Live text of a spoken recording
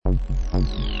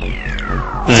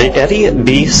The Eddie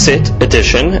B. Sit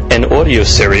edition and audio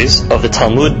series of the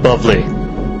Talmud Bavli.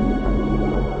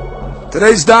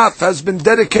 Today's daf has been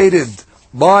dedicated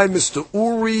by Mr.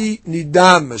 Uri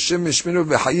Nidam, Hashem Yishminu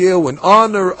V'Hayeu, in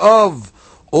honor of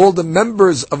all the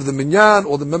members of the Minyan,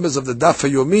 all the members of the Daf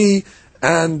Yomi,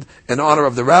 and in honor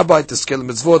of the Rabbi to scale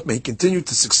mitzvot. May he continue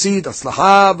to succeed.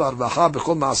 Aslaha v'arvacha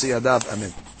b'chol ma'aseh yadav.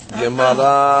 Amen.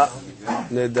 Gemara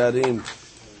Nedarim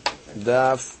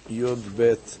Daf Yud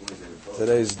Bet.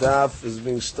 Today's daf is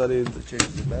being studied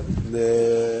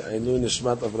the Eilu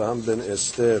Nishmat Avraham ben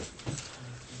Esther.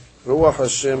 Ruach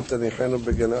Hashem Tanichenu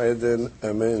Began Eden.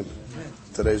 Amen.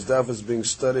 Today's daf is being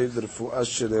studied the Refuah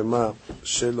Shelema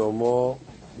Shelomo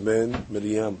ben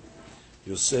Miriam,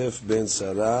 Yosef ben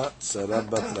Sarah, Sarah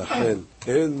bat Rachel.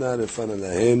 Inna refana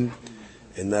lahem,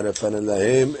 inna refana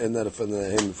lahem, inna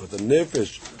refana lahem. For the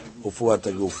nefesh, ufuat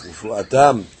aguf,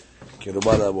 ufuatam.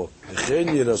 Kirubad abo. Echen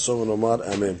yirasov nomar.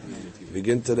 Amen.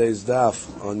 Begin today's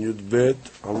daf on Yud Bet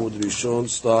Amud Rishon,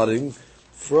 starting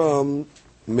from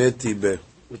Metibe,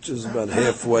 which is about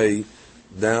halfway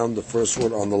down the first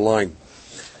word on the line.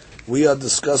 We are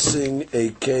discussing a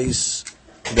case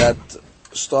that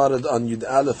started on Yud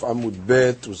Aleph Amud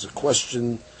Bet. It was a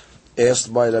question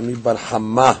asked by Rami Bar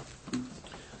Hamma.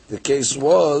 The case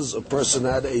was a person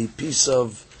had a piece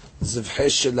of Zivhei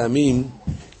Shelamim,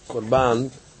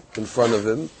 Korban, in front of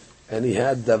him, and he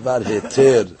had Davar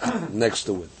Heter next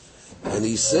to it. And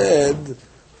he said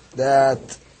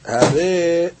that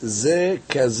Hare Ze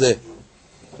Kaze.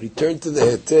 He turned to the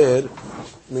Heter,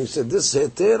 and he said, this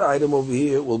Heter item over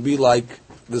here will be like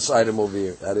this item over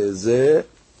here. Hare Ze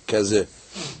Kaze.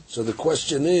 So the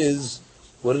question is,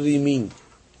 what did he mean?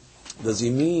 Does he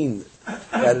mean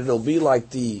that it'll be like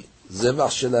the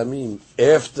Zevach Shelamim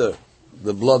after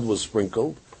the blood was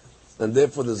sprinkled, and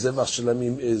therefore the Zevach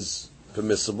Shelamim is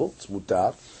permissible, it's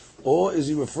mutar? Or is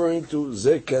he referring to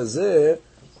Ze Kazeh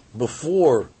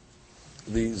before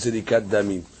the Zirikat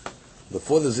Damim?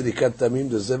 Before the Zirikat Damim,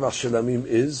 the Zevach Shelamim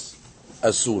is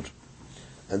Asur.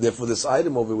 And therefore this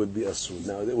item over would be Asur.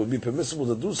 Now, it would be permissible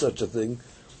to do such a thing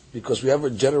because we have a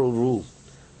general rule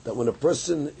that when a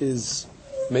person is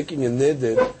making a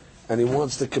neder and he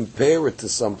wants to compare it to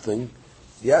something,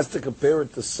 he has to compare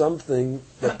it to something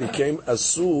that became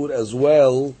Asur as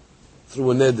well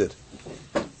through a neder.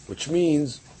 Which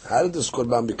means, how did this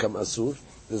korban become asur?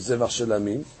 The zevach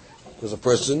shelamim, because a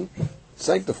person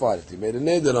sanctified it. He made a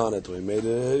neder on it, or he made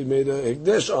a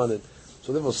hekdesh on it.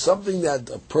 So there was something that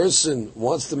a person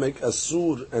wants to make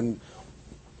asur and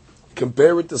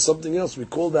compare it to something else. We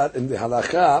call that in the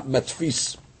halakha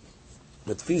matfis.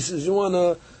 Matfis is you want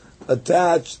to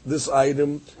attach this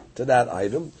item to that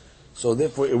item. So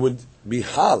therefore it would be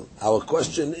hal. Our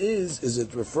question is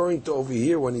it referring to over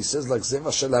here when he says like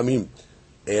zevach shelamim?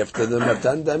 After the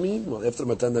Matan Damim, well, after the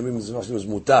Matan Damim, the is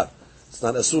mutar. It's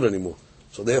not asur anymore.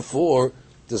 So therefore,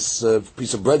 this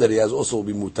piece of bread that he has also will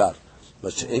be mutar.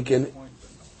 But she'enken,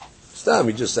 Stam,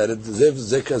 he just said it, zev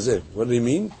zekazeh. What did he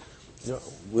mean? You know,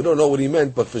 we don't know what he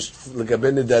meant, but for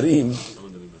l'gaben nedarim,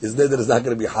 his neder is not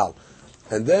going to be hal.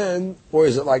 And then, or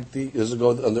is it like does it go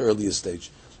on the earliest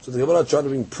stage? So the Gemara tried to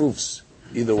bring proofs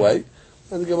either way,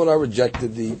 and the Gemara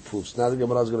rejected the proofs. Now the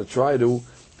Gemara is going to try to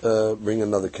bring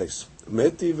another case.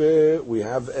 Metive, we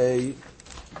have a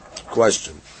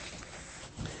question.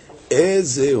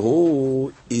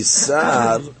 Ezehu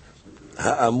isar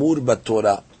ha'amur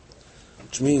b'Torah,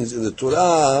 which means in the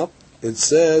Torah it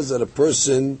says that a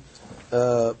person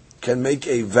can make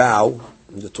a vow.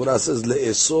 And the Torah says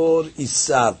le'esor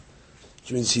isar,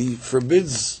 which means he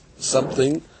forbids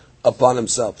something upon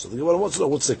himself. So the Gemara wants to know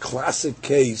what's the classic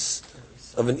case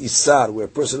of an isar, where a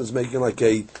person is making like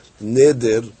a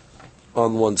neder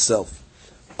on oneself.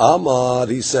 Amar,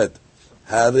 he said,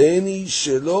 Hareni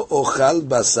shelo ochal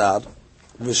basar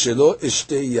v'shelo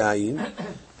ishte yain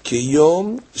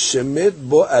kiyom shemet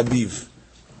bo abiv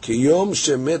kiyom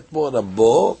shemet bo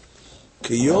rabbo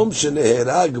kiyom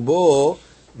sheneherag bo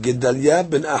Gedalia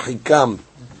ben Ahikam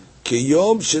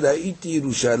kiyom sheraiti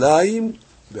Yerushalayim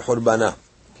b'churbana.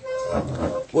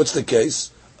 What's the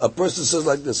case? A person says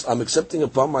like this: I'm accepting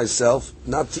upon myself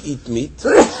not to eat meat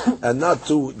and not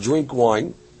to drink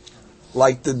wine,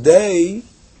 like the day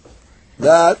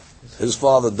that his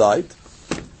father died,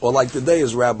 or like the day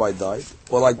his rabbi died,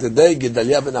 or like the day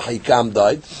Gedalia ben Ahikam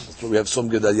died. That's where we have some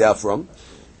Gedalia from.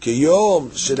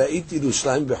 Kiyom sheraiti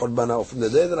Yerushalayim b'churbana, from the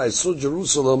day that I saw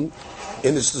Jerusalem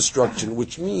in its destruction,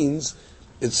 which means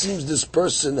it seems this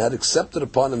person had accepted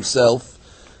upon himself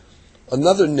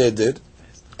another neder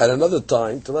at another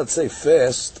time to, let's say,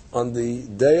 fast on the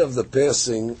day of the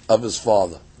passing of his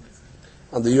father.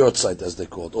 on the Yortzeit, as they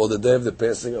call it, or the day of the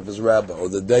passing of his rabbi, or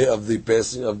the day of the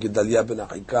passing of Gedaliah ben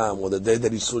Ahikam, or the day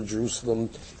that he saw Jerusalem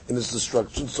in its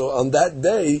destruction. So on that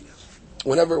day,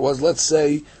 whenever it was, let's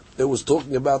say it was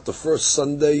talking about the first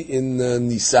Sunday in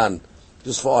Nisan,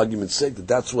 just for argument's sake,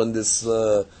 that's when this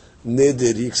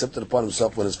Neder, he accepted upon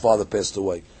himself when his father passed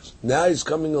away. Now he's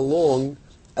coming along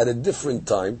at a different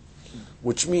time,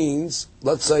 which means,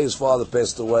 let's say his father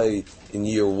passed away in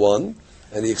year 1,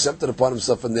 and he accepted upon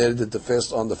himself a neder to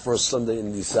fast on the first Sunday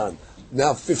in Nisan.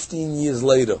 Now, 15 years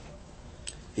later,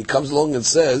 he comes along and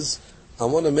says, I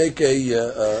want to make a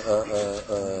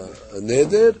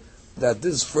neder that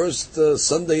this first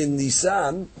Sunday in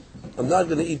Nisan, I'm not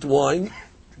going to eat wine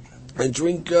and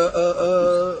drink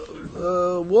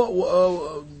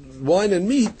wine and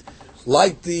meat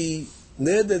like the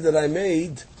neder that I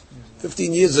made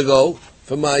 15 years ago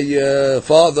for my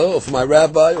father, or for my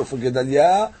rabbi, or for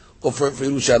Gedaliah, or for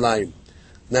Yerushalayim.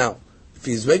 Now, if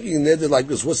he's making a neder like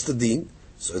this, what's the deen?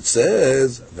 So it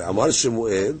says, Ve'amar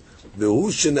Shemuel,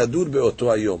 Ve'hu shenadur be'oto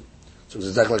hayom. So it's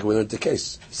exactly like we learned the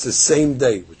case. It's the same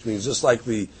day, which means just like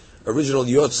the original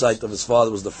Yortzeit of his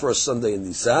father was the first Sunday in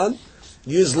Nisan,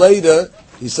 years later,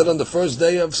 he said on the first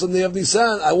day of Sunday of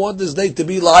Nisan, I want this day to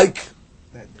be like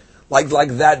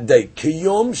that day.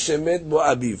 Kiyom shemet bo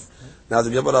abiv. Now the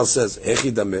Gemara says,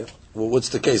 Hechi dameh. Well, what's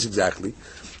the case exactly?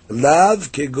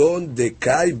 Lav kegon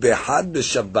dekai behad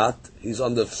b'Shabbat. He's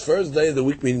on the first day of the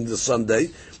week, meaning the Sunday.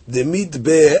 Demit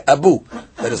be'abu.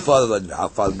 That his father died.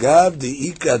 Afal gav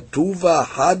de'ika tuva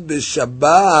had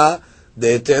b'Shabbat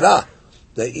de'etera.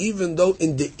 That even though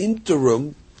in the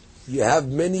interim you have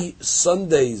many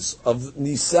Sundays of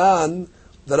Nisan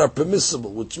that are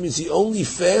permissible, which means he only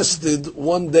fasted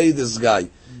one day, this guy.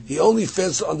 He only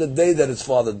fasted on the day that his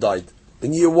father died,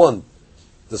 in year 1.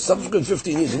 The subsequent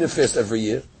 15 years, he didn't fast every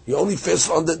year. He only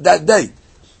fasted on that day.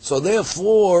 So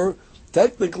therefore,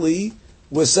 technically,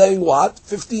 we're saying what?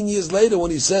 15 years later, when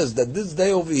he says that this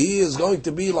day over here is going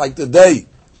to be like the day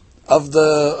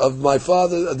of my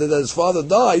father, that his father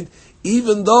died,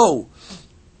 even though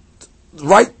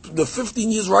the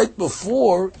 15 years right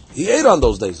before, he ate on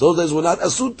those days. Those days were not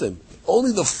asutim.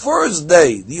 Only the first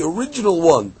day, the original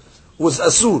one, was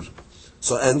asur.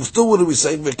 So, and still what are we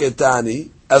saying? V'ketani,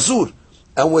 asur.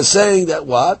 And we're saying that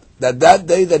what? That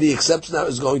day that he accepts now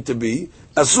is going to be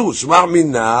asur. Shma'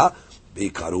 minna,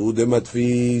 bikaru de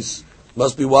matfis.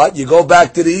 Must be what? You go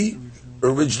back to the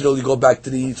original, you go back to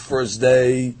the first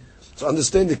day. So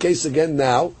understand the case again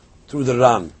now, through the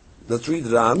Ran. Let's read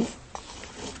Ran.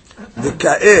 The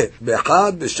ka'eh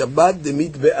behad b'Shabbat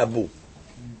demit be'abu.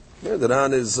 Yeah, the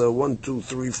Ran is 1, 2,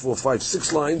 3, 4, 5,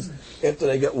 6 lines after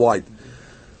they get wide.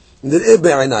 נראה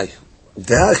בעיניי,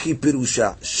 דהכי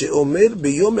פירושה, שאומר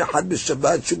ביום אחד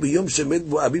בשבת, שהוא ביום שמת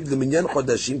בו אביב למניין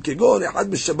חודשים, כגון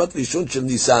אחד בשבת ראשון של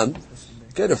ניסן,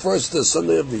 okay, the first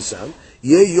Sunday of Nisan,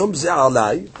 יהיה יום זה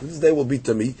עליי, this day will be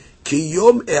to me, כי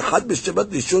יום אחד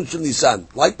בשבת ראשון של ניסן,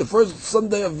 like the first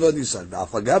Sunday of Nisan.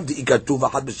 ואף אגב, דאי כתוב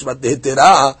אחד בשבת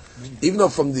להתרה, even though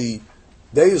from the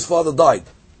day his father died,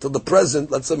 till the present,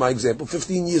 let's say my example,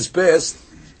 15 years passed,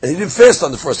 and he didn't fast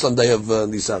on the first Sunday of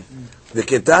Nisan.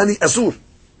 V'ketani asur,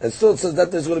 and still it says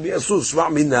that there's going to be asur.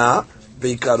 Shma' minna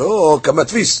ve'ikaro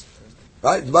kamatvis.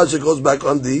 Right, the Bible goes back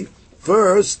on the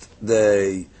first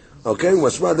day. Okay,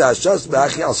 washma da'ashas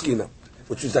ba'achi alskina,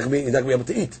 which is not going to be able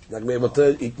to eat. Not going to be able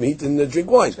to eat meat and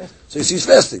drink wine. So you see, he's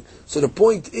fasting. So the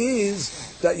point is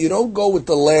that you don't go with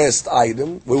the last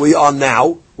item where we are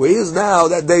now. Where he is now,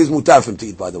 that day is mutar for him to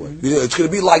eat. By the way, it's going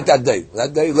to be like that day.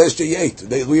 That day last year you ate.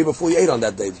 The year before you ate on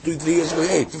that day. 2-3 years ago you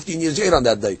ate. 15 years you ate on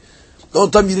that day. The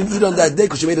only time you didn't eat on that day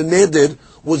because you made a neder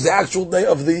was the actual day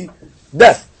of the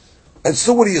death. And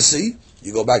so what do you see?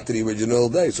 You go back to the original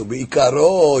day. So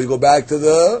be'ikaro, you go back to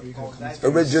the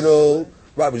original.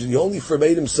 Right, but he only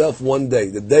forbade himself one day,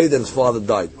 the day that his father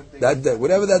died. That day,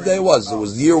 whatever that day was, it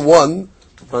was year 1,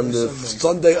 on the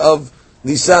Sunday of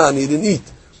Nisan, he didn't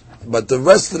eat. But the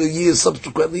rest of the years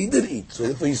subsequently, he did eat. So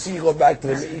if you see, you go back to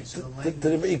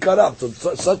the be'ikara.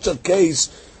 So such a case,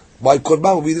 by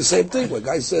korban will be the same thing. Where a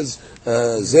guy says,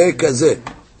 zeh kazeh.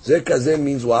 Zeh kazeh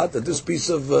means what? That this piece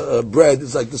of bread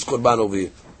is like this korban over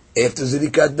here. After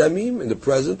zirikat damim, in the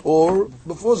present, or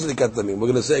before zirikat damim. We're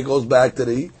going to say it goes back to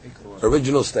the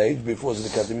original stage, before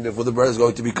zirikat damim, therefore the bread is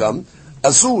going to become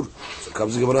asur. So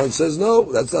comes the Gemara and says, no,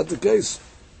 that's not the case.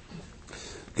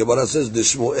 Gemara says, the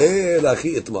Shmuel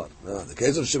achi itmar. The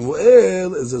case of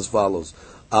Shmuel is as follows.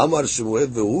 Amar Shmuel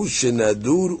ve'hu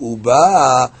shenadur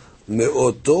uba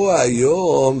me'oto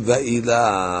hayom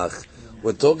va'ilach.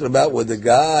 We're talking about where the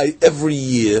guy every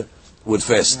year would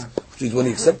fast. Which means when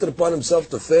he accepted upon himself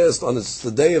to fast on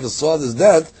the day of his father's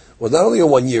death, was not only a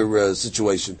 1-year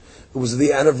situation. It was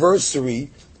the anniversary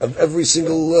of every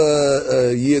single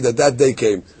year that day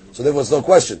came. So there was no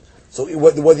question. So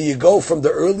whether you go from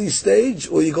the early stage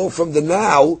or you go from the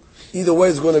now, either way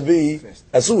is going to be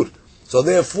asur. So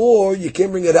therefore, you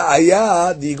can't bring it a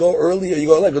ayah. Do you go early or you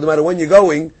go late? No matter when you're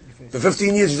going, for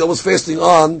 15 years he's always fasting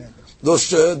on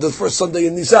the first Sunday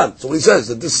in Nisan. So he says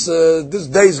that this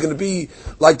day is going to be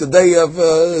like the day of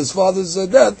his father's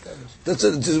death. That's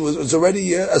it. It's already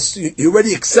he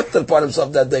already accepted upon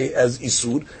himself that day as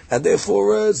isur, and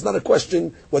therefore it's not a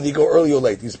question whether you go early or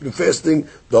late. He's been fasting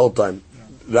the whole time.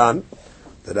 The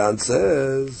Ran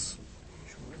says.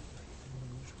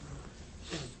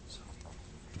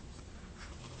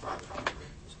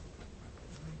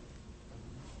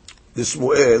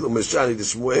 דשמואל, ומשני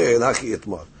דשמואל, הכי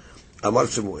אתמר. אמר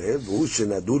שמואל, והוא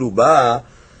שנדורו בה,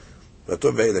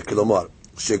 וטוב ואלה, כלומר,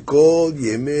 שכל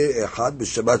ימי אחד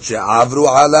בשבת שעברו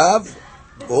עליו,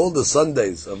 all the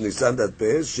Sundays of Nisan that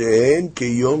passed, שהן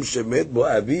כיום שמת בו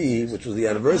אבי, which was the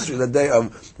anniversary, the day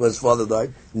of when his father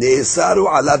died, נאסרו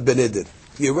עליו בנדר.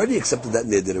 He already accepted that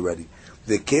neder already.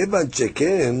 וכיוון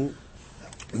שכן,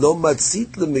 לא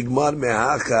מצית למגמר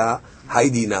מהכה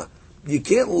היידינה. You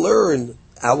can't learn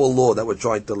our law that we're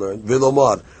trying to learn.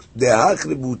 Vilomar, dehach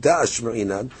lebuta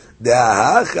ashmeinan,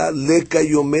 dehacha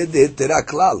lekayomed hetera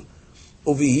klal.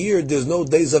 Over here, there's no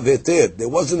days of heter. There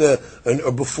wasn't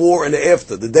a before and a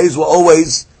after. The days were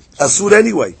always asur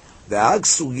anyway. Dehach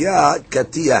sugya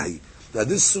katiyahi. Now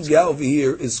this sugya over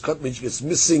here is katmich. It's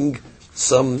missing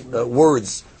some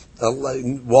words.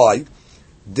 Why?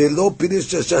 Delo pirish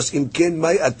jashash imken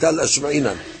may atal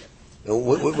ashmeinan.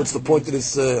 What's the point of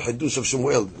this hadush of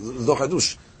Shemuel? No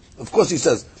hadush. Of course, he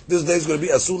says this day is going to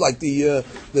be asur like the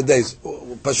days.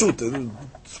 Pashut,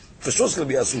 for sure, it's going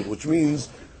to be asur, which means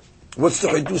what's the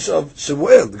hadush of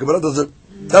Shemuel? The Gemara doesn't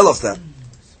tell us that.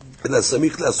 The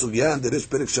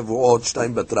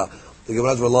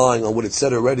Gemara is relying on what it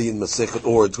said already in Masechet,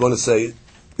 or it's going to say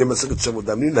in Masechet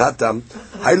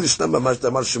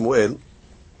Shemuel.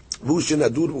 והוא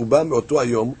שנדור ובא מאותו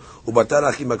היום ובתר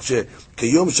הכי מקשה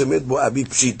כיום שמת בו אבי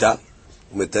פשיטה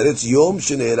ומתרץ יום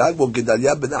שנהרג בו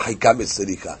גדליה בן אחיקם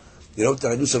אצלך. You know what the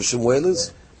hadush of Shemuel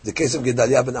is? The case of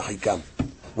Gedalia ben Ahikam.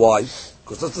 Why?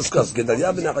 Because let's discuss.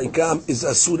 Gedalia ben Ahikam is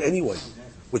asur anyway,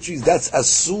 which means that's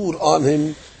asur on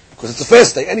him because it's a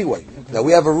fast day anyway. Now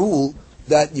we have a rule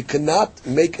that you cannot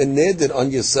make a neder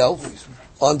on yourself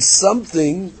on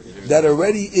something that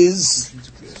already is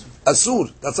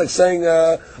asur. That's like saying,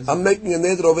 I'm making a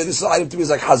neder over this item to me is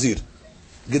like hazir.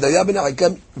 Gedalia ben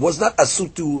Ahikam was not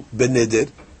asur to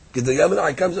beneder. Gedalia ben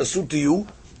Ahikam is asur to you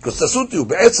because it's asur to you,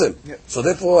 be'etzem. So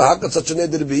therefore, how could such a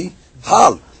neder be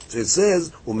hal? So it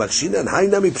says, u'makshina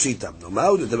hayna mipshita. No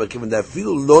matter the given that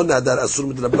feel lo nadar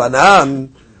asur midrabanan,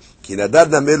 ki nadar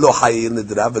namer lo hayir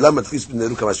nedra, v'la matfis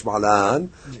b'neru kamashma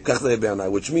lan, kach ne'be'anai.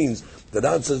 Which means, the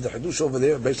Ran says the hadush over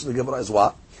there, basically the Gemara is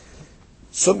what?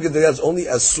 Some Gedalia is only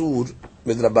asur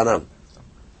midrabanan.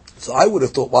 So I would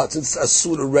have thought, well, since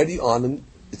asur already on him,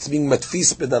 it's being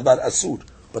matfis b'davar asur.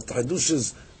 But the hadush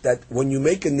is that when you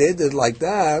make a neder like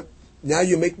that, now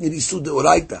you're making it isur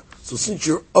deoraita. So since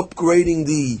you're upgrading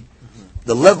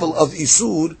the level of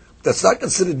isur, that's not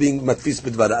considered being matfis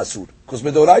b'davar asur. Because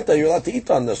b'deoraita you're allowed to eat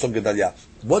on some Gedalia.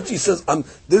 Once he says,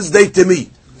 this day to me,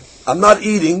 I'm not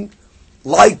eating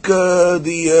like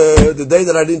the day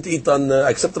that I didn't eat on, I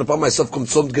accepted upon myself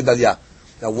Tzom Gedalia.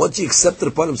 Now once he accepted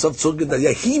upon himself Tzom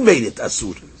Gedalia, he made it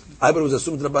asur. I thought it was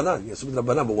asur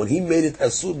midrabanan, but when he made it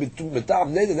asur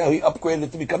b'ta'am neder, now he upgraded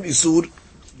it to become isur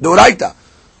deoraita,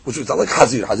 which is not like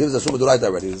hazir. Hazir is asur deoraita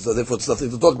already, so therefore it's nothing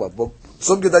to talk about. But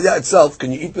Tzom Gedalia itself,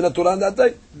 can you eat Minat Torah on that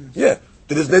day? Yeah.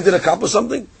 Did his neder accomplish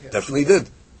something? Yeah. Definitely did.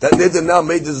 That neder now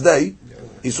made this day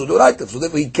isur deoraita, so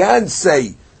therefore he can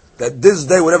say that this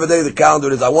day, whatever day the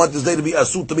calendar is, I want this day to be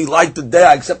asur to me like the day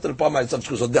I accepted upon myself.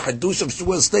 So the hadush of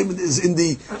Shemuel's statement is in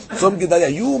the Tzom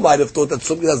Gedalia. You might have thought that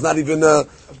Tzom Gedalia is not even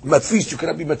matfis. You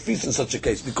cannot be matfis in such a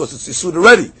case because it's isur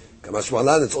already. Kamash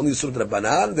Malan, it's only isur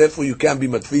drabanan. Therefore, you can be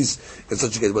matfis in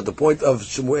such a case. But the point of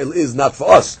Shemuel is not for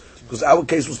us, because our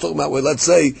case was talking about where, let's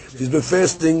say, he's been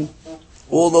fasting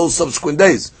all those subsequent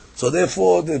days. So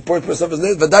therefore, the purpose of his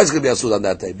name, Vadai is going to be asur on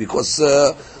that day, because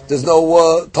there's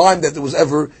no time that there was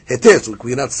ever heter. So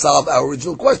we cannot solve our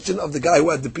original question of the guy who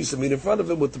had the piece of meat in front of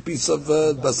him with the piece of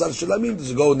basar shalamim.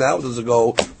 Does it go now? Does it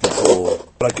go before?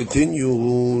 But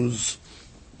continues.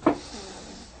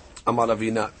 Amar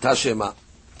Ravina Tashema.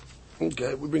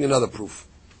 Okay, we bring another proof.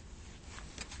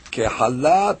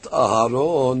 Kehalat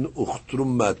Aharon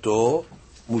uchtrumato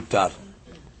mutar.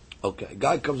 Okay, a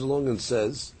guy comes along and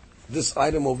says, this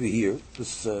item over here,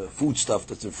 this food stuff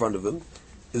that's in front of him,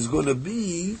 is going to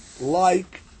be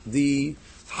like the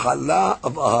Challah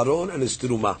of Aharon and his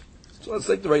teruma. So let's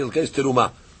take the regular case,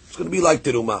 teruma. It's going to be like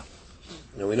teruma.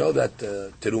 Now we know that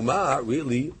teruma,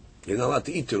 really, you're not allowed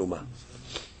to eat teruma.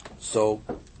 So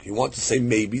you want to say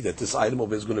maybe that this item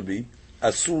over is going to be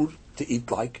asur to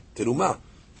eat like teruma.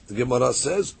 The Gemara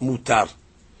says, mutar.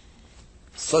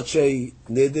 Such a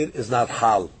neder is not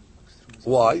hal.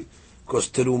 Why? Because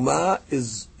teruma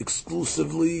is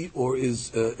exclusively or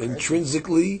is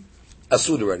intrinsically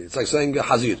asur already. It's like saying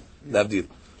hazir, navdir.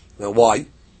 Now why?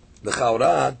 The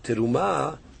chawra,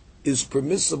 teruma, is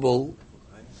permissible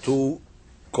to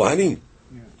kohanim.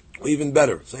 Or even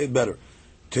better, say it better.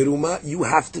 Teruma, you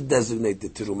have to designate the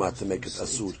teruma to make it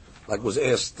asur. Like was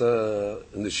asked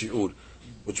in the shiur.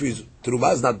 Which means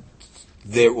teruma is not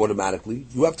there automatically.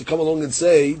 You have to come along and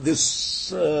say,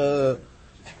 this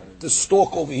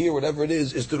stalk over here, whatever it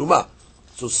is teruma.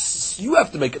 So you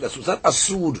have to make it asur. It's not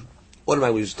asur.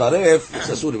 Automatically, it's taref, it's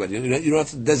asur already. You don't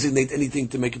have to designate anything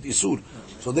to make it isur.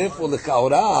 So therefore, the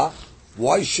kaora,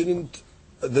 why shouldn't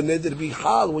the neder be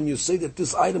hal when you say that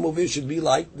this item over here should be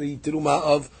like the teruma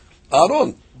of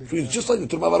Aaron? It's just like the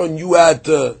teruma of Aaron, you had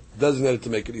to designate it to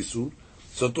make it isur.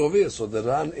 So the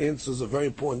Ran answers a very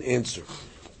important answer.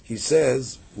 He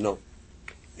says, no.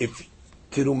 If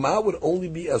teruma would only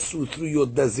be asur through your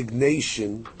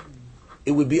designation,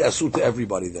 it would be asur to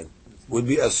everybody then. It would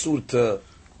be asur to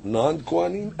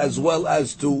non-Kohanim as well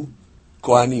as to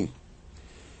Kohanim.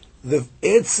 The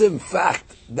etzem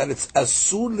fact that it's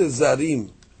asur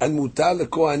lezarim and mutar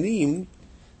lekohanim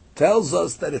tells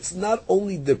us that it's not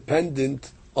only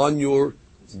dependent on your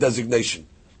designation.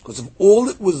 Because if all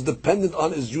it was dependent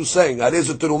on is you saying,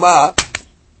 Areza teruma,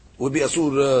 would be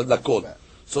asur lakol.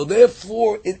 So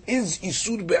therefore, it is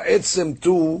isur be'etzem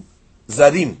to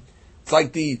zarim. It's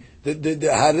like the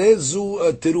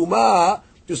harezu teruma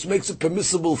just makes it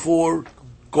permissible for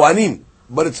kohanim,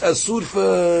 but it's asur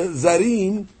for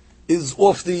zarim is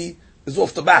off the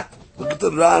bat. Look at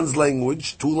the Ran's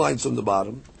language, 2 lines from the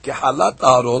bottom. Kehalat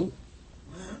Aaron,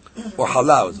 or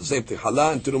halah is the same thing.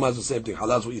 Halah and teruma is the same thing.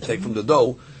 Halah is what you take from the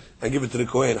dough and give it to the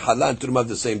kohen. Halah and teruma have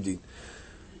the same deed.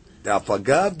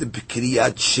 Da'afagav the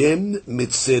b'kriyat shem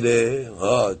mitzere.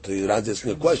 Oh, the Ran's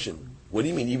asking a question. What do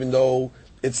you mean? Even though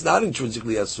it's not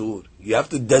intrinsically asur, you have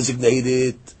to designate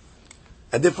it,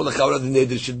 and therefore the chawra the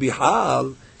neder should be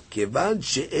hal. Kevan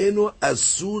she'eno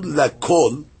asur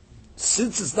lakol.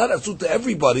 Since it's not asur to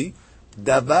everybody,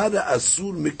 davar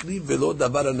asur mikri velo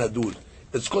davar nadur.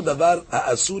 It's called davar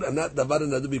asur and not davar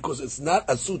nadur because it's not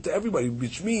asur to everybody,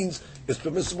 which means it's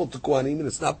permissible to kohanim and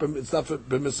it's not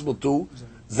permissible to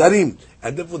zarim,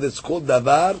 and therefore it's called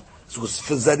davar. So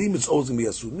for zarim, it's always going to be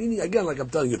asur. Meaning, again, like I'm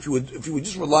telling you, if you would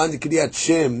just rely on the kriyat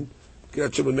shem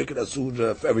would make it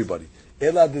asur for everybody.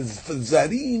 Ela for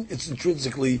zarim, it's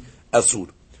intrinsically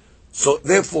asur. So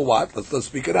therefore, what? Let's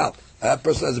speak it out. That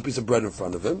person has a piece of bread in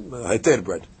front of him, heter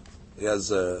bread. He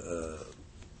has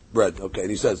bread, okay, and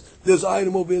he says, this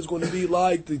item over here is going to be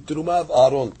like the teruma of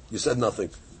Aaron. You said nothing.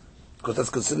 Because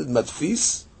that's considered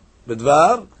matfis,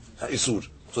 bedvar, isur.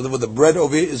 So therefore the bread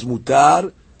over here is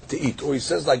mutar to eat. Or he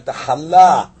says like the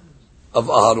halah of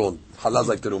Aaron. Halah is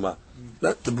like teruma.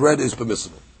 That the bread is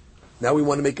permissible. Now we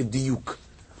want to make a diuk.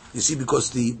 You see,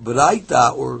 because the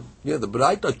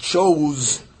Braita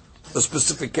chose a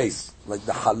specific case. Like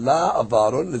the halah of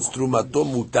Aaron, it's trumato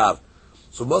mutar.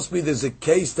 So must be there's a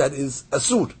case that is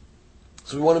asur.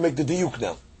 So we want to make the diuk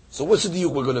now. So what's the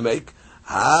diuk we're going to make?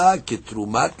 Ha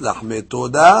ketrumat lahme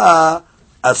toda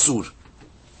asur.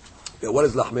 Okay, what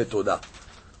is lahme toda?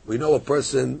 We know a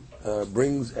person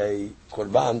brings a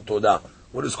korban toda.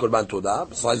 What is korban toda?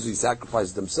 Besides he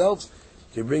sacrifices themselves,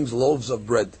 he brings loaves of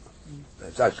bread.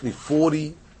 It's actually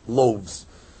 40 loaves.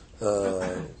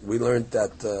 We learned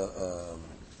that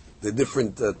the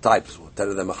different types. 10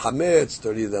 of them are chametz,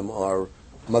 30 of them are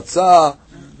matzah,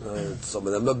 some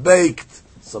of them are baked,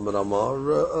 some of them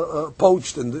are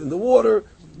poached in the water,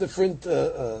 different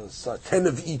 10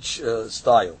 of each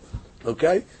style.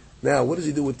 Okay? Now, what does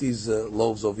he do with these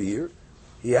loaves over here?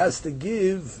 He has to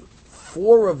give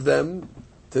 4 of them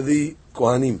to the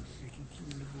kohanim.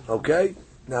 Okay?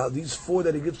 Now, these 4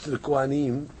 that he gives to the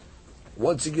kohanim,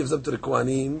 once he gives them to the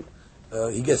kohanim,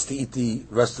 he gets to eat the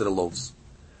rest of the loaves.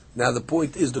 Now the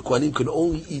point is the kohanim can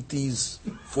only eat these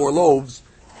 4 loaves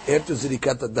after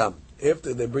zirikat adam.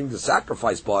 After they bring the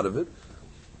sacrifice part of it,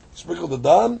 sprinkle the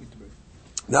dam.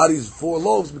 Now these 4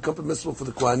 loaves become permissible for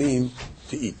the kohanim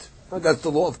to eat. Now, that's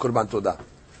the law of korban todah.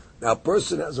 Now a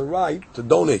person has a right to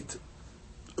donate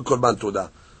a korban todah,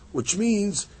 which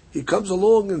means he comes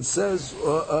along and says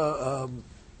to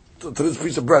this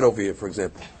piece of bread over here, for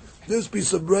example, this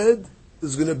piece of bread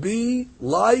is going to be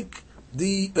like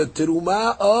the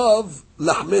teruma of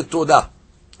lahme todah.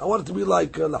 I want it to be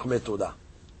like Lahmei Todah.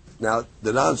 Now,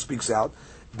 the Ran speaks out,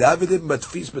 David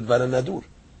matfis bedvar nadur.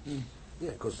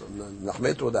 Yeah, because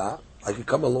Lahmei Todah, I could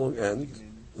come along and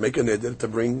make a neder to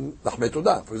bring Lahmei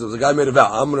Todah. For example, the guy made a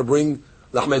vow, I'm going to bring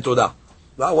Lahmei Todah.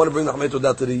 Now, I want to bring Lahmei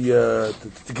Todah to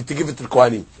the, to give it to the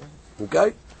Kohanim.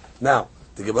 Okay? Now,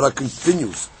 the Gemara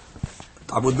continues.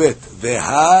 Amud Bet.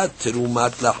 Veha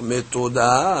terumat Lahmei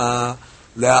Todah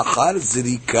le'achar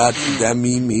zirikat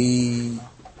damimi.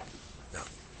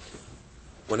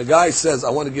 When a guy says, I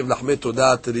want to give Lahmei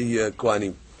Todah to the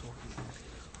Kohanim,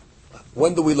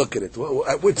 when do we look at it?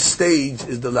 At which stage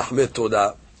is the Lahmei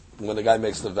Todah when the guy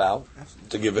makes the vow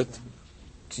to give it?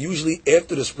 It's usually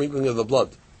after the sprinkling of the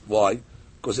blood. Why?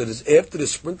 Because it is after the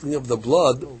sprinkling of the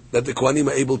blood that the Kohanim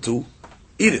are able to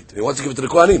eat it. He wants to give it to the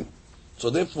Kohanim.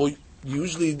 So therefore,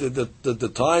 usually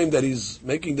the time that he's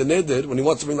making the neder, when he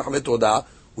wants to bring Lahmei Todah,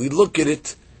 we look at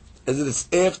it as it is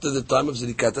after the time of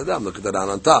Zirikat Adam. Look at that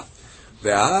on top.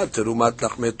 תרומת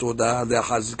לחמי תודה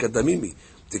לאחר זריקת דמים.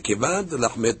 וכיוון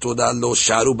דלחמי תודה לא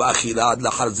שערו באכילה עד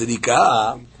לאחר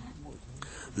זריקה,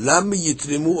 למה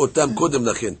יתרמו אותם קודם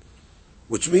לכן?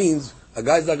 Which means, a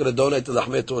guy's not going to donate to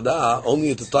לחמי תודה only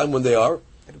at the time when they are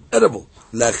edible.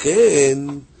 לכן,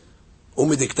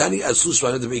 ומדקתני אסור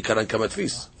שואלת בעיקרן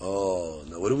כמתפיס. Oh,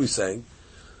 now what are we saying?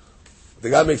 The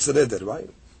guy makes the neder, right?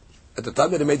 At the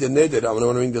time that he made the neder, I'm going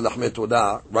to bring the לחמי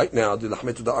תודה. Right now, the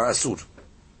לחמי תודה are asur.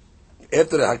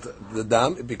 After the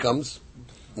dam, it becomes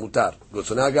mutar. Good.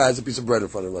 So now a guy has a piece of bread in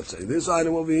front of him, let's say. This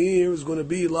item over here is going to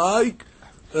be like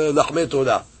Lahmei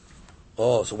Todah.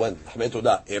 Oh, so when? Lahmei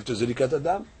Todah? After Zirikat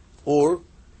Adam? Or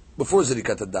before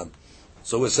Zirikat Adam?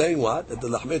 So we're saying what? That the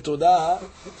Lahmei Todah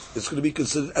is going to be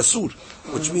considered asur,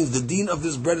 which means the deen of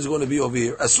this bread is going to be over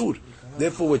here, asur.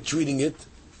 Therefore we're treating it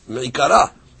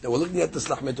me'ikara. That we're looking at this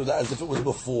Lahmei Todah as if it was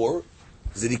before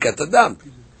Zirikat Adam.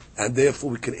 And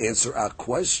therefore we can answer our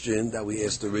question that we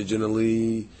asked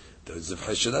originally. Does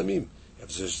Zivchesh Adamim? If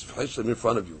Zivchesh Adamim in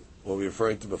front of you, or we're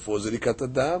referring to before Zirikat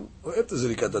Adam or after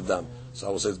Zirikat Adam. So I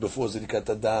will say it's before Zirikat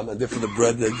Adam, and therefore the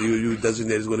bread that you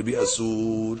designate is going to be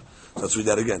asur. So let's read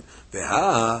that again.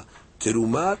 Veha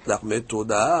terumat Lahmei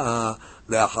Todah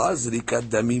le'achar zirikat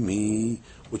damimi,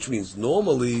 which means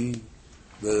normally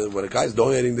when a guy is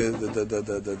donating the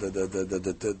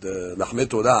Lahmei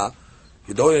Todah,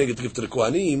 you're donating it to give to the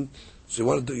Kohanim, so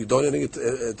you're donating it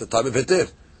at the time of Heter.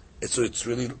 So it's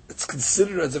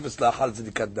considered as if it's La'achar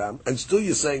Zirikat Dam, and still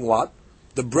you're saying what?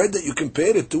 The bread that you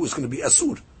compare it to is going to be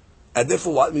Asur. And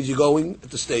therefore what? It means you're going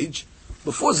at the stage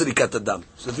before Zirikat Dam.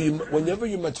 So whenever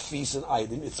you matfis an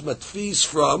item, it's matfis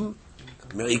from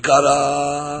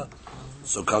Me'ikara.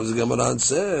 So comes the Gemara and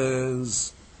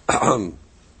says,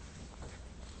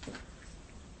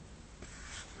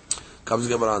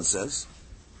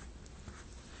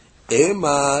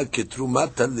 Ema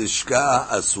ketrumat lishka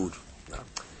asur.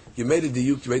 You made a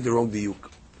diuk, you made the wrong diuk.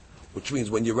 Which means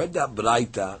when you read that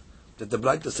braita, that the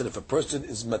braita said if a person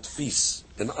is matfis,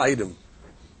 an item,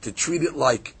 to treat it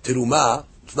like teruma,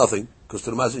 it's nothing, because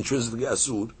teruma is intrinsically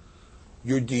asur,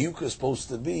 your diuk is supposed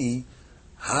to be,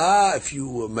 if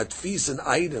you matfis an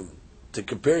item, to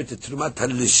compare it to terumat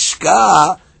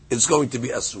lishka, it's going to be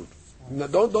asur. Now,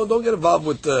 don't get involved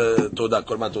with todah,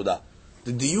 korban todah.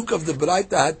 The diuk of the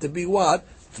braita had to be what?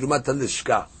 Terumat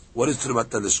lishka. What is terumat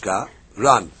lishka?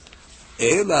 Ran.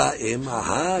 Ela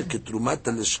emaha ketrumat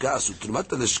lishka. So terumat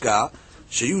lishka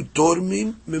sheyu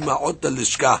tormim mima'ot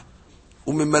lishka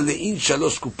umimalein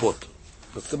shalosh kupot.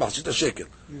 That's the machzit shekel.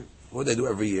 What they do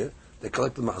every year? They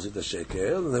collect the machzit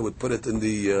shekel and they would put it in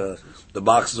the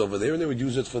boxes over there, and they would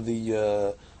use it for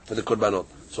the korbanot.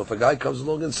 So if a guy comes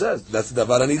along and says, that's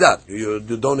davar anidat, you're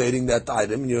donating that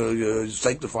item, you're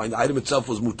sanctifying, the item itself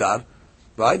was mutar,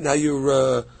 right? Now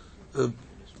you're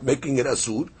making it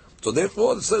asur. So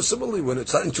therefore, similarly, when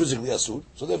it's not intrinsically asur,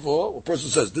 so therefore, a person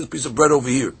says, this piece of bread over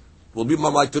here will be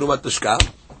mamalik terumat tishka.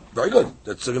 Very good.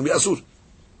 That's going to be asur.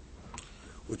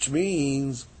 Which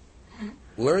means,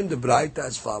 learn the braita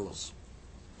as follows.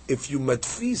 If you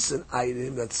matfis an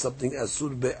item that's something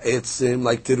asur be'etzim,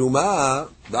 like teruma,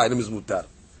 the item is mutar.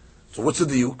 So what's the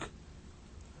diuk?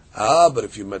 But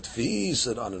if you matfis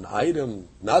it on an item,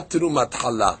 not terumat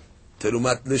hala,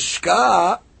 terumat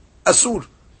lishka, asur.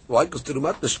 Why? Because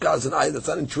terumat lishka is an item that's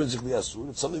not intrinsically asur.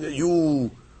 It's something that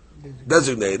you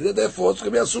designated, and therefore it's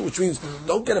going to be asur, which means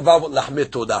don't get involved with lahmei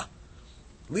todah.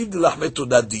 Leave the lahmei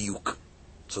todah diuk.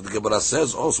 So the Gemara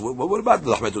says also, what about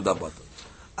the lahmei todah button?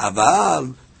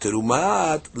 Aval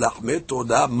terumat lahmei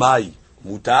todah mai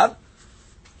mutar.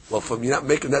 Well, from you not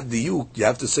making that diuk, you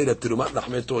have to say that terumat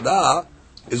lahmei todah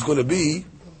is going to be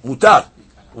mutar.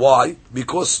 Why?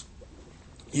 Because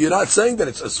you're not saying that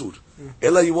it's asur.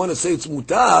 Ella, you want to say it's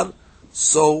mutar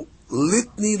So,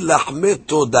 litni lahme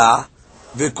toda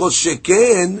v'kol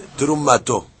sheken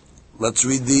terumato. Let's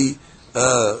read the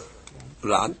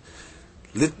Ran.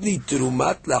 Litni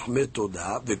terumat lahme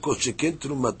toda v'kol sheken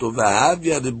terumato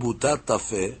v'havya rebuta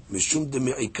tafe mishum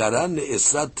demi'ikara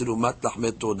ne'esra terumat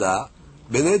lahme toda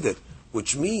beneder.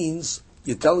 Which means,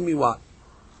 you're telling me what?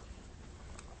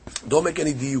 Don't make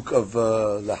any diuk of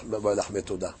lahme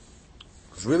toda.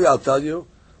 Because really, I'll tell you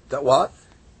that what?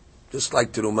 Just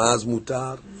like terumah is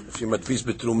mutar, if you matfis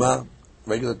betrumah,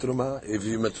 regular terumah, if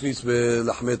you matfis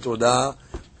belahme toda,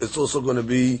 it's also going to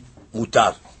be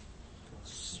mutar.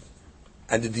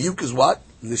 And the diuk is what?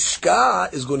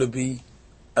 Lishka is going to be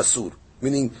asur.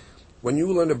 Meaning, when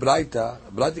you learn a braita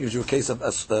gives you a case of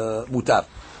mutar.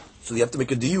 So you have to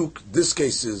make a diuk. This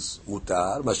case is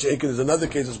mutar. Masha'ekin is another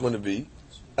case that's going to be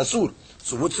asur.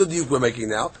 So what's the diuk we're making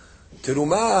now?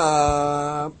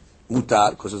 Terumah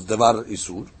mutar, because it's davar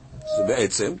isur. So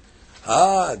be'etzim.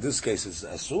 This case is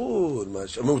asur.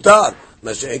 Mutar.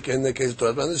 Masha'ekin in the case of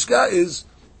Torah Nishka is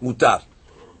mutar.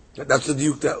 That's the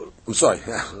diuk that, I'm sorry.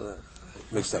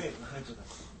 Mixed up.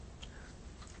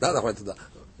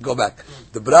 Go back.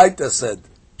 The Braita said,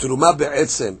 Terumah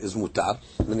be'etzem is mutar,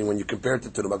 meaning when you compare it to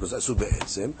Terumah, because asur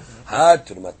be'etzem.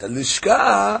 Terumah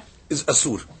talishka is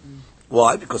asur.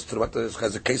 Why? Because Terumah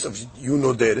has a case of you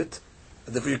noder it,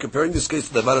 and therefore you're comparing this case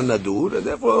to Davar Nadur, and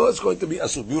therefore it's going to be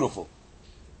asur. Beautiful.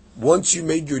 Once you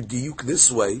made your diuk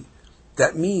this way,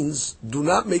 that means do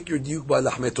not make your diuk by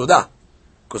lahme toda,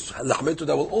 because lahme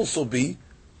toda will also be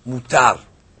mutar.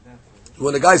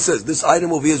 When the guy says this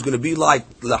item over here is going to be like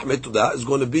lahme toda, is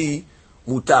going to be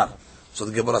mutar. So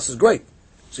the Gemara says, great.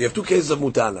 So you have two cases of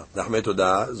mutar now. Lahme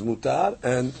toda is mutar,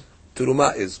 and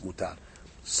terumah is mutar.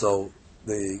 So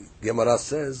the Gemara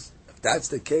says, if that's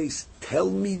the case, tell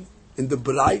me in the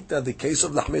Braita the case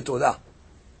of lahme toda,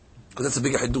 because that's a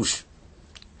bigger hadush.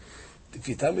 If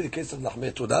you tell me the case of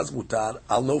lahme toda is mutar,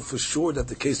 I'll know for sure that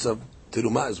the case of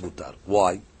terumah is mutar.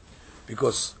 Why?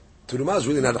 Because terumah is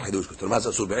really not a hadush, because terumah is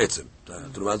asur be'etzim.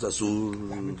 Terumah is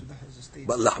asur,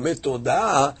 but lahme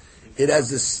toda, it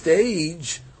has a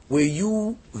stage where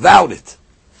you vowed it.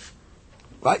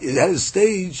 Right? It has a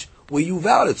stage where you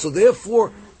vowed it. So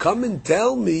therefore, come and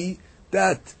tell me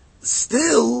that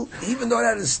still, even though it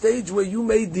had a stage where you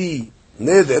made the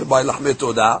neder by lahme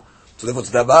toda, so therefore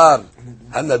it's davar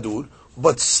hanadur,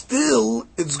 but still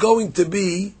it's going to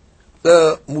be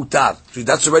mutar. So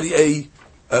that's already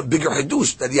a bigger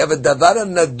hadush, that you have a davar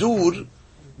hanadur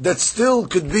that still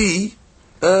could be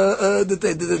the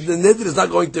neder is not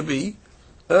going to be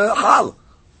hal.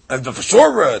 And for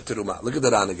sure, terumah. Look at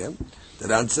the Ran again. The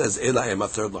Ran says, Ela'ema,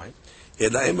 third line.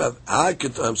 Ela'ema,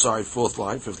 I'm sorry, fourth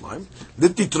line, fifth line.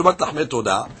 Litti terumat lahme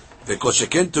toda, ve'kol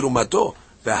sheken terumato,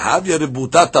 ve'havya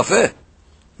rebuta tafeh,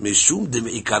 mishum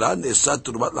de'me'ikara ne'esa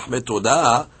terumat lahme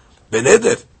toda,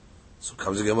 beneder. So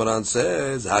comes the Gemara and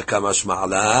says, Hakamash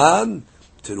ma'alan,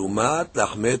 terumat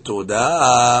lahme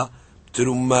toda,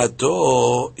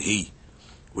 terumato hi.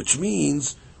 Which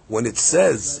means, when it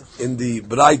says in the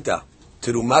Braita,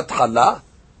 Terumat Hala,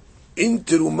 in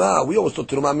Terumah, we always thought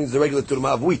Terumah means the regular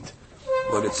Terumah of wheat.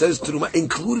 When it says Terumah,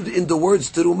 included in the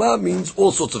words Terumah means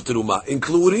all sorts of Terumah,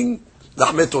 including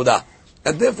Lahme Toda.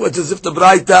 And therefore it's as if the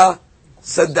Braita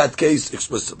said that case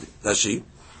explicitly. Rashi,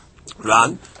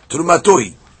 Ran,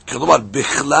 Terumatohi. כלומר,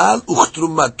 בכלל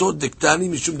וכתרומתו דקטני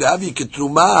משום דאבי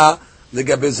כתרומה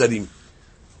לגבי זרים.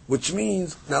 Which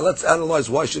means, now let's analyze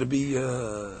why should it be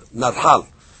not hal.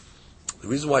 The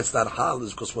reason why it's not hal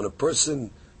is because when a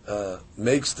person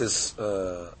makes this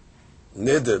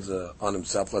neder on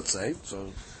himself, let's say,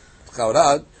 so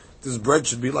chaurad, this bread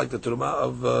should be like the terumah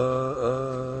of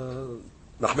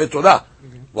Nachmet Torah.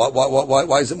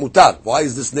 Why is it mutar? Why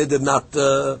is this neder not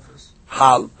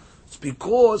hal? It's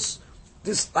because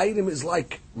this item is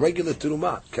like regular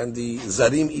terumah. Can the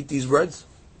zarim eat these breads?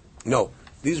 No.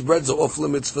 These breads are off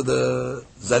limits for the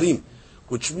zarim,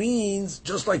 which means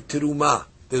just like terumah,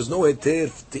 there's no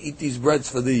heter to eat these breads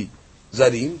for the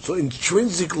zarim. So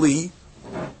intrinsically,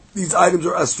 these items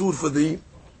are asur for the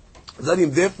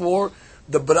zarim. Therefore,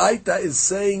 the Braita is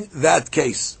saying that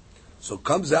case. So it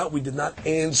comes out we did not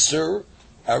answer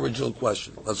our original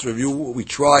question. Let's review what we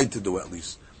tried to do at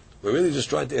least. We're really just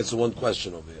trying to answer one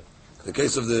question over here. The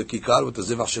case of the kikar with the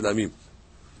zivach shelamim.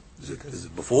 Is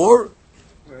it before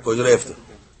or is it after?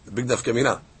 The big daf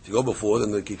kamina. If you go before,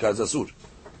 then the kikar is asur.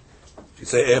 If you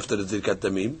say after the zirkat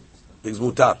tamim, it's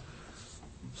mutar.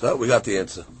 So we got the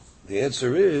answer. The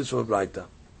answer is from Braita.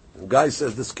 The guy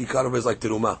says this kikar is like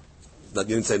terumah. That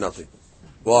you didn't say nothing.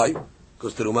 Why?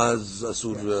 Because terumah is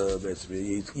asur.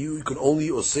 You can only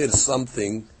osir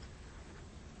something,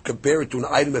 compare it to an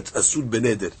item that's asur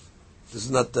beneder. This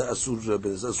is not asur,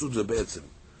 this is asur be'etzim.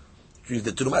 Which means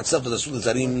the teruma itself is asur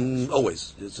zarim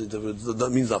always. That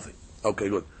means nothing. Okay,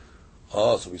 good.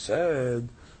 Oh, so we said,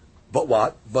 but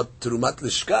what? But terumat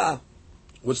lishka.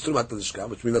 What's terumat lishka?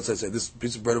 Which means, let's say, this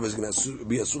piece of bread is going to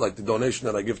be asur like the donation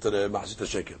that I give to the ma'asita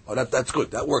shekel. Oh, that's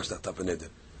good. That works. That type of neder.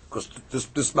 Because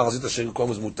this ma'asita shekel coin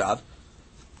was mutar.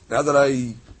 Now that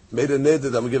I made a neder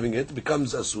that I'm giving it, it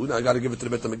becomes asur. Now I got to give it to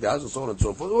the Bet HaMikdash and so on and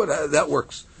so forth. Oh, that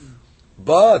works.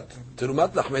 But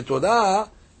terumat lachmei todah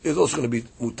is also going to be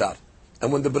mutar.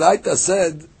 And when the Braita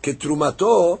said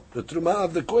ketrumato, the truma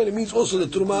of the coin, it means also the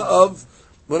truma of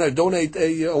when I donate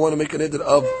I want to make a neder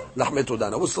of lachmei todah.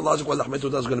 Now, what's the logic why lachmei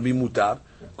todah is going to be mutar?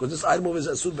 Because this item is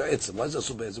asur be'etzim. Why is it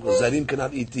asur be'etzim? Because zarim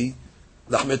cannot eat the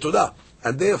lachmei todah,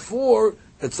 and therefore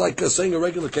it's like saying a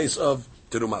regular case of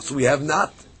teruma. So we have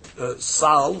not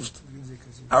solved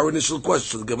our initial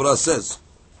question. The Gemara says,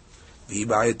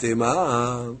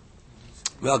 "V'iba'etema."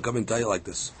 Well, I'll come and tell you like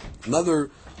this. Another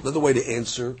way to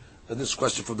answer this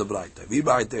question from the Braita.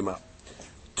 V'iba'etema.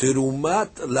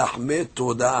 Terumat lachmei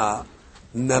todah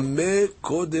name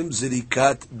kodem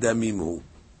zirikat damimhu.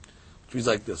 Which means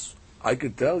like this. I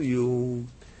could tell you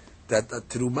that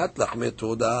terumat lachmei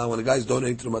todah, when a guy is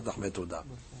donating terumat lachmei todah,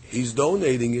 he's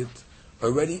donating it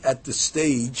already at the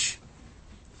stage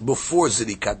before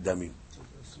zirikat damim.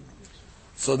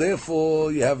 So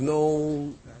therefore, you have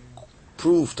no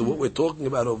proof to what we're talking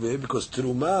about over here, because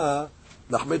teruma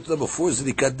lachmei todah before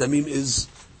zirikat damim is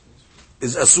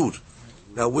asur.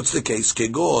 Now, what's the case?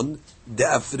 Kegon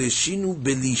de'afreshinu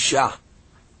belisha.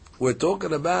 We're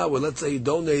talking about, well, let's say he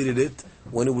donated it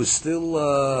when it was still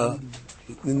the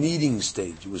kneading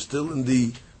stage. It was still in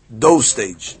the dough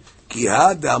stage. Ki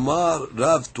had amar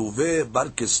Rav Tuve bar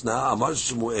Kisna amar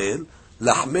Shmuel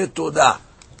lachmei todah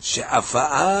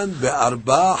she'afa'an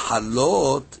be'arba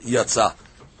halot yatsa.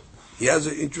 He has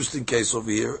an interesting case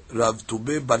over here. Rav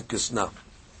Tuve bar Kisna.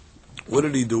 What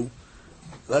did he do?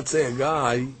 Let's say a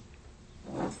guy,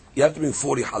 you have to bring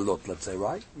 40 halot, let's say,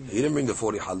 right? He didn't bring the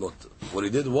 40 halot. What he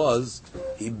did was,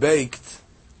 he baked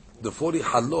the 40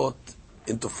 halot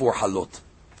into 4 halot.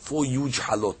 4 huge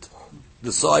halot.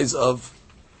 The size of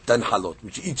 10 halot.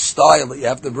 Which each style that you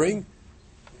have to bring,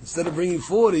 instead of bringing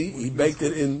 40, he baked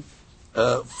it in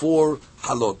 4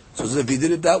 halot. So if he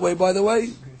did it that way, by the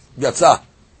way, yatzah.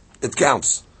 It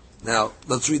counts. Now,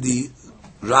 let's read the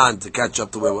Ran to catch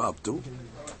up to where we're up to.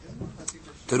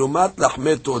 Terumat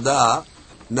lachmei todah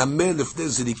nameh lifnei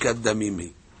zirikat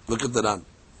damim. Look at the Ran.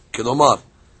 Kelomar,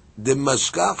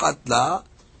 demashkachat la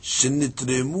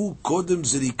shenitremu kodem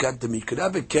zirikat damim. You could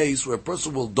have a case where a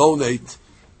person will donate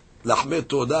lachmei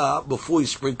todah before he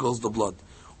sprinkles the blood.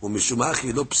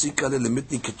 Umishumachi lo psika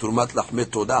lemitni ketrumat lachmei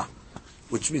todah.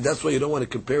 Which means that's why you don't want to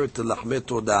compare it to lachmei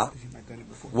todah.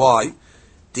 Why?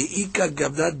 Te'ika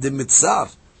gavnat demitzar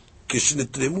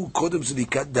kishnitremu kodem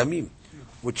zirikat damim.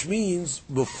 Which means,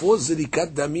 before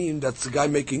zirikat damim, that's the guy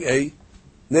making a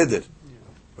neder.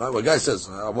 Right? When a guy says,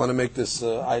 I want to make this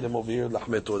item over here,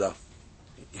 lachmei todah.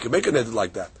 You can make a neder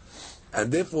like that.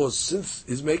 And therefore, since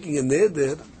he's making a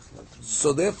neder,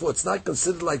 so therefore it's not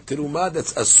considered like teruma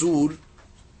that's asur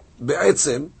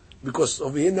be'etzim, because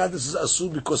over here now this is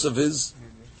asur because of his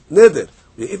neder.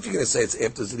 If you're going to say it's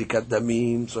after zirikat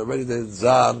damim, so already the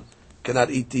zar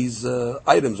cannot eat these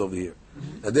items over here.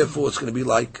 And therefore it's going to be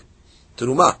like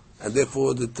teruma, and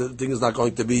therefore the thing is not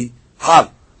going to be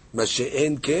har.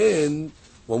 Mashe'en ken,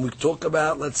 when we talk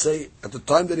about, let's say, at the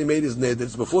time that he made his neder,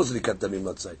 it's before zirikat damim,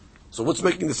 let's say. So what's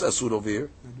making this asur over here?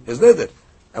 His neder.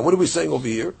 And what are we saying over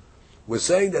here? We're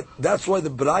saying that that's why the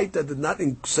Braita did not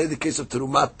say the case of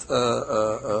terumat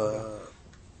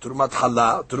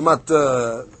hala,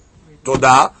 terumat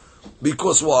todah,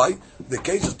 because why? The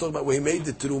case is talking about where he made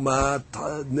the terumat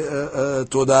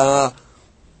todah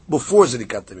before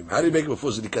zirikat damim. How do you make it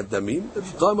before zirikat damim? At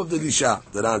the time of the lisha,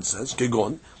 the Ran says,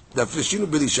 kegon, the afreshinu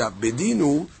belisha,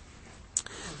 bedinu,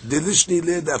 delishni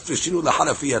le, the afreshinu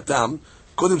laharafiyatam,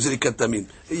 kodem zirikat damim.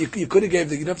 You could have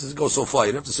gave, you don't have to go so far,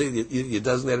 you don't have to say you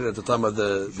designated at the time of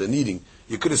the kneading.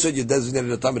 You could have said you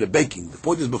designated at the time of the baking. The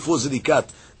point is before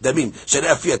zirikat damim.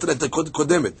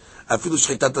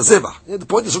 The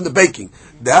point is from the baking.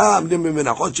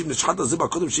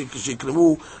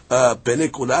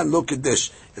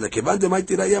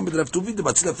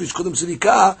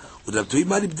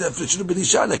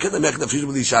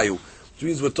 Which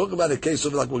means we're talking about a case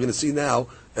of, like we're going to see now,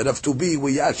 at Rav Tubi,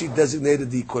 where you actually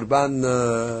designated the Korban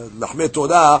Lachmei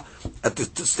Todah at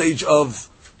the stage of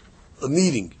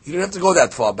kneading. You didn't have to go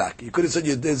that far back. You could have said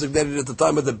you designated it at the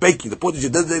time of the baking. The point is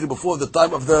you designated before the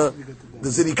time of the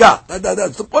Zirikah.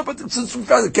 That's the point. But since we've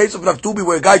got the case of Rav Tubi,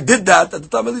 where a guy did that at the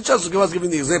time of the Shah, so I was giving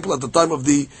the example at the time of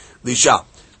the Shah.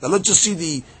 Now let's just see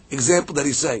the example that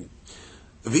he's saying.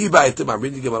 I'm reading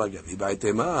the Gemara again.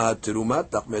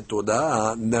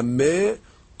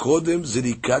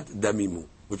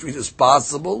 Which means it's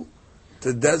possible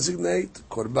to designate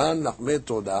Korban Nachmet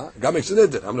Todah. God makes a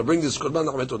neder. I'm going to bring this Korban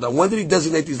Nachmet Todah. When did he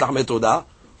designate these Nachmet Todah?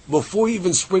 Before he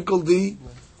even sprinkled the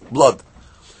blood.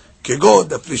 Kegod,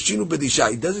 the Flishinu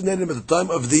Bedisha. He designated him at the time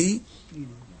of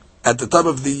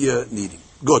the kneading.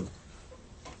 Good.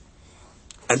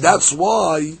 And that's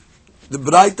why the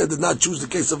Braita did not choose the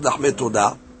case of Nachmet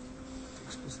Todah.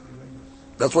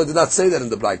 That's why they did not say that in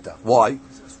the Braita. Why?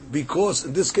 Because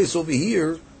in this case over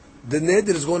here, the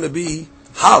neder is going to be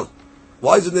hal.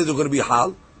 Why is the neder going to be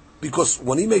hal? Because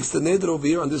when he makes the neder over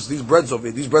here on these breads over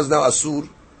here, these breads now asur,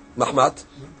 mahmat,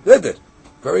 neder.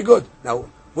 Very good. Now,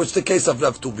 what's the case of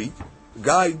Rav Tubi? The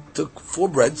guy took 4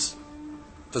 breads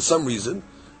for some reason,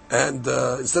 and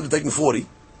instead of taking 40,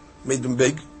 made them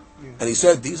big, and he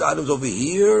said, these items over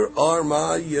here are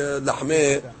my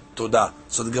lahmeh todah.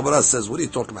 So the Gemara says, what are you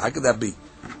talking about? How could that be?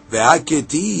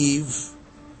 Ve'aketiv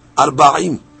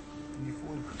arba'im.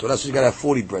 So that's what you got to have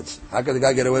 40 breads. How can the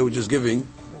guy get away with just giving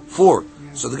 4?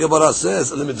 So the Gemara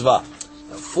says, the mitzvah.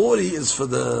 40 is for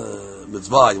the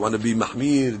mitzvah. You want to be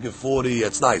mahmir, give 40,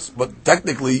 it's nice. But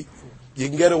technically, you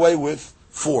can get away with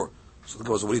 4. So the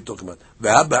Gemara says, what are you talking about?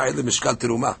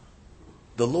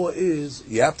 The law is,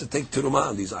 you have to take tirumah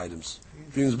on these items.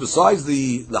 Besides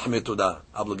the lahmeh todah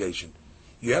obligation,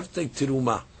 you have to take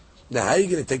tirumah. Now, how are you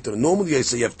going to take tirumah? Normally, I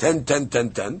say you have 10, 10, 10,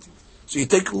 10. So you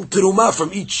take tirumah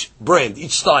from each brand,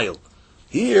 each style.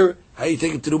 Here, how you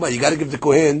take tirumah? You got to give the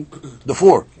kohen the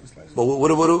 4. But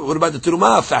what about the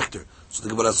tirumah factor? So the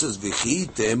Gemara says,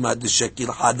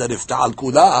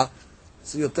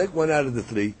 so you'll take 1 out of the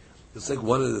 3. You'll take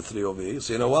 1 of the 3 over here.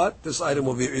 So you know what? This item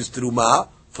over here is tirumah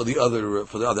for the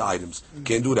other items.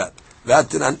 Can't do that.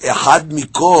 V'atinan ehad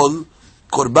mikol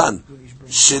korban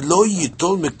shelo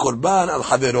yitol mekorban al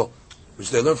havero, which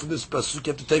they learn from this pasuk.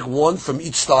 You have to take 1 from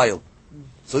each style.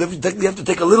 So you have to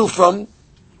take a little from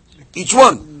each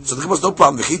one. So the Gemara says no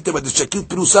problem. All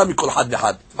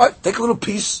right, take a little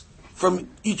piece from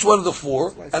each one of the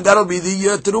 4, and that'll be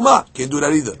the terumah. Can't do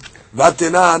that either.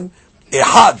 V'atinan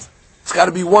ehad. It's got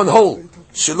to be 1 whole.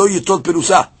 Shelo yitol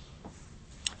perusa.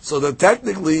 So then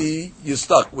technically you're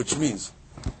stuck, which means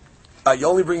you're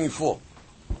only bringing 4.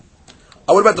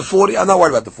 What about the 40? I'm not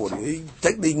worried about the 40.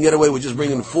 Technically you can get away with just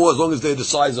bringing 4 as long as they're the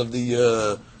size of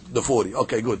the 40.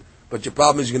 Okay, good. But your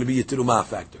problem is going to be your tirumah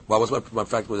factor. Well, what's my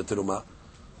factor with the tirumah?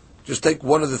 Just take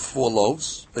 1 of the 4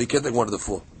 loaves. No, you can't take 1 of the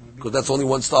 4 because that's only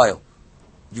 1 style.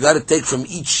 You got to take from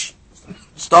each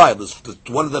style.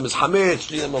 One of them is hametz,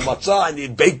 3 of them are matzah, and they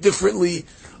bake differently.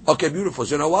 Okay, beautiful.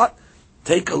 So you know what?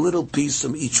 Take a little piece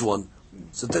from each one.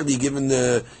 So technically you're given,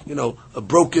 a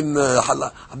broken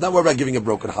hallah. I'm not worried about giving a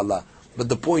broken hallah. But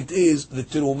the point is, the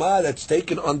tirumah that's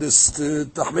taken on this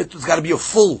tahmit has got to be a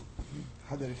full.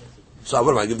 So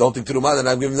what am I giving the whole thing tirumah, then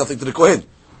I'm giving nothing to the kohen.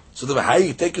 So how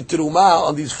you take a tirumah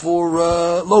on these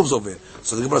 4 loaves over here?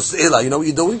 So the Gemara says, Ela, you know what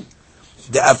you're doing?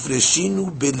 The afreshinu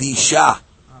belisha.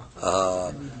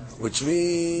 Which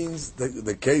means,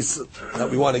 the case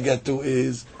that we want to get to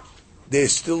is,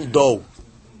 there's still dough.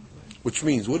 Which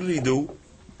means, what did he do?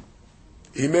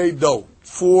 He made dough.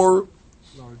 4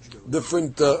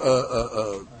 different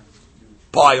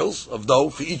piles of dough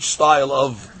for each style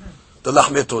of the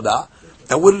lahmeh todah.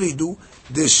 And what did he do?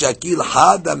 The shakil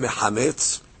hada min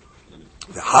hametz,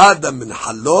 v'hada min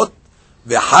halot,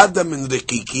 v'hada min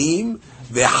rekikim,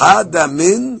 v'hada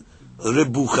min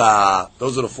rebucha.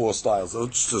 Those are the 4 styles. So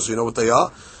you know what they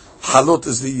are? Halot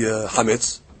is the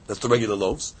hametz. That's the regular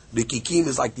loaves. Rekikim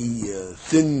is like the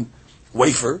thin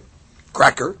wafer,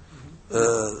 cracker.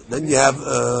 Then you have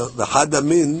the hada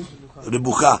min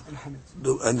rebucha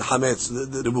and hametz.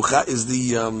 The rebucha is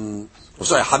the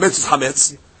hametz is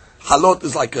hametz. Halot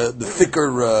is like the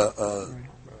thicker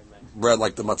bread,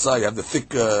 like the matzah. You have the thick,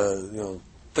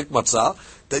 thick matzah.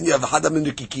 Then you have the hada min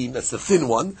rekikim. That's the thin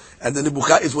one, and the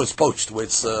rebucha is what's poached, where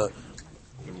it's right,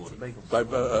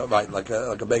 like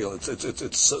a bagel.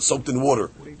 It's soaked in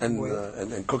water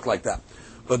and cooked like that.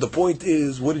 But the point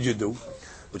is, what did you do?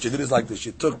 What you did is like this.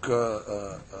 You took,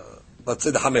 let's say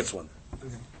the hametz one.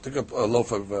 Took a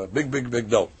loaf of big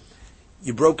dough.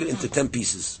 You broke it into 10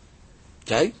 pieces.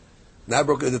 Okay? Now I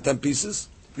broke it into 10 pieces.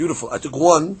 Beautiful. I took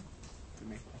 1.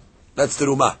 That's the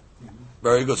rumah.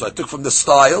 Very good. So I took from the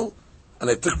style, and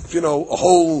I took, a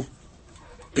whole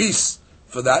piece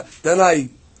for that. Then I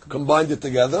combined it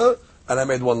together, and I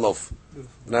made 1 loaf.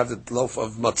 And I have the loaf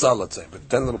of matzah, let's say. But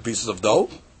 10 little pieces of dough.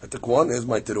 I took 1. Here's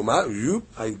my terumah.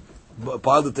 I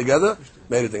piled it together,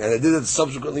 made a thing. And I did it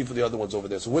subsequently for the other ones over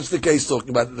there. So what's the case talking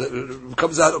about? It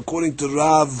comes out according to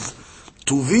Rav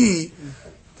Tuvi,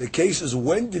 the case is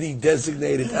when did he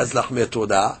designate it as Lahmei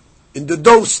Todah? In the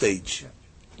dough stage.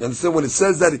 You understand? When it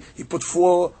says that he put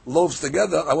 4 loaves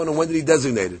together, I wonder when did he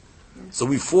designate it? So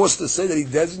we forced to say that he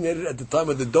designated it at the time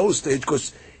of the dough stage,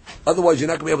 because otherwise you're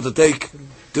not going to be able to take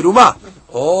terumah.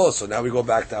 Oh, so now we go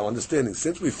back to our understanding.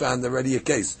 Since we found already a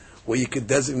case where you could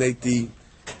designate the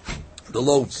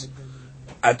loaves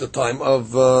at the time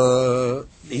of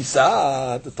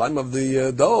Isa, at the time of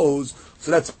the doughs,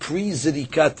 so that's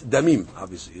pre-zirikat damim.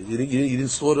 Obviously, you didn't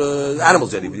slaughter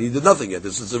animals yet. You did nothing yet.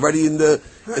 This is already in the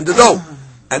dough,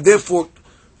 and therefore,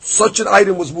 such an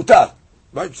item was mutar.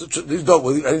 Right? These dough.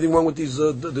 Anything wrong with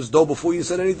this dough before you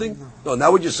said anything? No.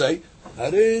 Now would you say,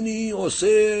 "Harini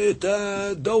oseh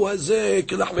dough hazeh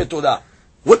kilachmei todah"?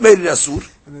 What made it asur?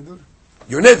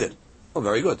 Your neder. Oh,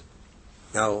 very good.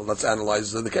 Now let's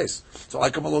analyze the case. So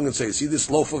I come along and say, see this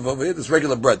loaf of over here, this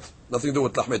regular bread, nothing to do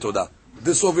with lahmei todah.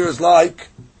 This over here is like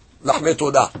lahmei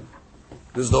todah.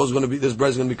 This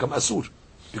bread is going to become asur,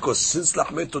 because since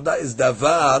lahmei todah is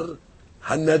davar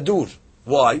hanadur.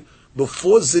 Why?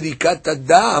 Before zirikat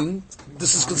adam,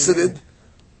 this is considered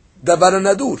davar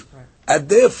hanadur, and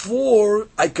therefore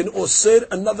I can osir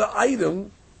another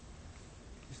item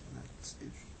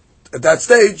at that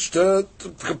stage to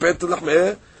compare to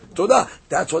lahmei todah.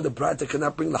 That's why the brata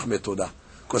cannot bring lahmei todah,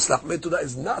 because lahmei todah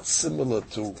is not similar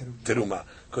to terumah.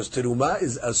 Because terumah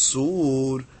is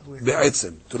asur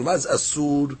be'etzem. Terumah is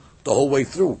asur the whole way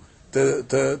through to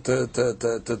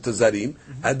zarim,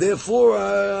 and therefore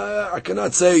I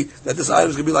cannot say that this item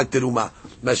is going to be like terumah.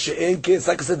 Masha'enke, it's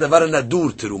like I said, davar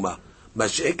hanadur terumah.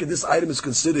 Masha'enke, this item is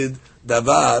considered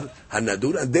davar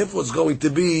hanadur, and therefore it's going to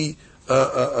be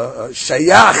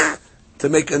shayach to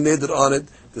make a neder on it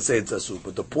to say it's asur.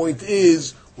 But the point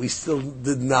is, we still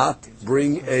did not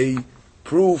bring a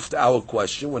proof to our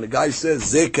question. When a guy says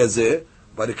zeh kazeh,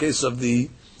 by the case of the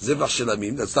zevach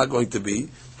shelamim, that's not going to be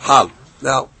hal.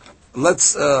 Now,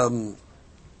 let's look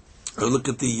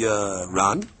at the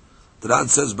Ran. The Ran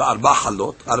says ba'arba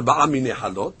halot, arba'a mini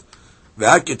halot,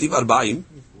 ve'haketiv arba'im,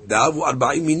 da'avu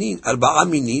arba'im minin, arba'a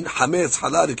minin, hametz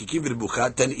halal, rikikiv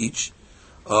v'ribucha, 10 each,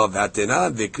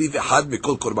 ve'atena, ve'kri ve'had,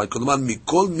 mikol korban, kol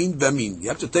mikol min v'min. You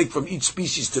have to take from each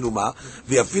species terumah,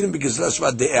 ve'afirim b'gizla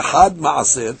shva de'ehad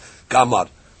ma'aser, kamar,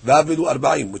 ve'avidu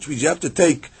arba'im, which means you have to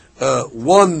take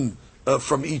one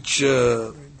from each,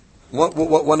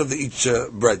 one of the each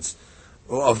breads,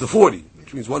 of the 40,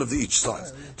 which means one of the each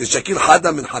size. Teshakil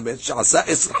hada min hametz, she'asa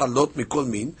 10 halot mikol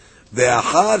min,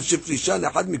 ve'achar shefrisha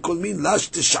le'had mikol min, lash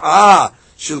tish'a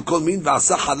shel kol min,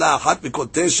 ve'asa hala achat mikol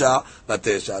tesha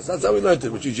v'tesha. So that's how we learned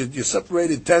it, which is you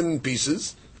separated 10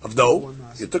 pieces of dough,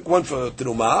 you took one for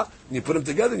terumah, and you put them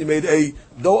together, and you made a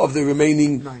dough of the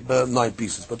remaining 9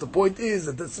 pieces. But the point is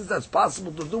that since that's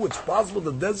possible to do, it's possible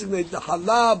to designate the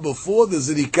halal before the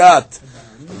zirikat.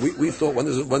 We thought,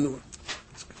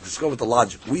 let's go with the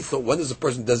logic. We thought, when does a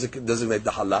person designate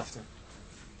the halal?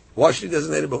 Why should he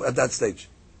designate it at that stage?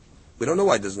 We don't know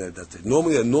why he designated it at that stage.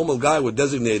 Normally, a normal guy would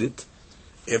designate it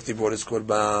after he brought his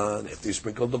korban, after he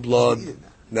sprinkled the blood.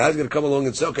 Now he's going to come along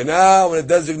and say, okay, now I'm going to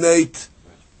designate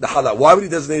the halal. Why would he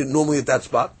designate it normally at that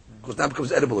spot? Because now it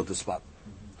becomes edible at the spot.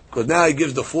 Because now he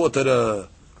gives the 4 to the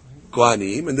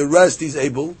kohanim, and the rest he's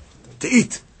able to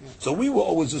eat. So we were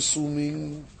always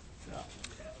assuming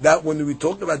that when we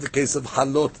talk about the case of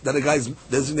halot, that a guy is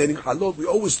designating halot, we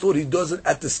always thought he does it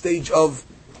at the stage of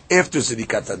after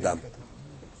zirikat adam.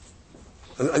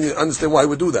 And you understand why he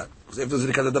would do that? Because after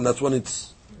zirikat adam, that's when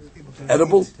it's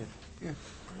edible.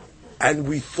 And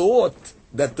we thought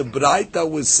that the Braita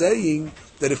was saying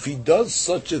that if he does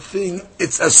such a thing,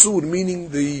 it's asur, meaning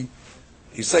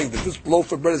he's saying that this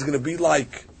loaf of bread is going to be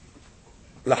like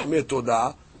lahmei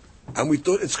todah, and we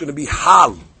thought it's going to be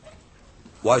hal.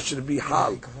 Why should it be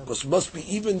hal? Because it must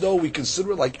be, even though we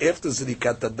consider it like after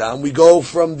zirikat adam, we go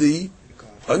from the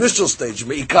initial stage,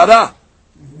 me'ikara,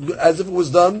 as if it was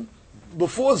done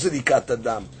before zirikat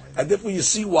adam. And therefore you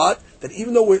see what? That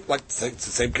even though we're, like, it's the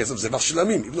same case of zevach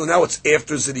shelamim, even though now it's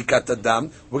after zirikat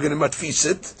adam, we're going to matfis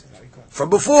it from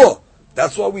before.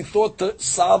 That's why we thought to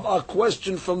solve our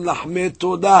question from lahmei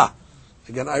todah.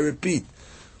 Again, I repeat,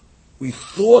 we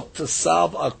thought to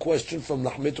solve our question from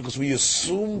lahmei todah because we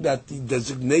assumed that the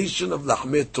designation of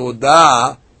lahmei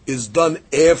todah is done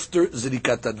after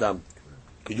zirikat adam.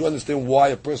 Can you understand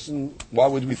why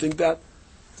would we think that?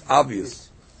 It's obvious.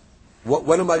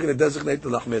 When am I going to designate the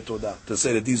lahmei todah? To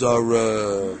say that these are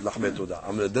lahmei todah.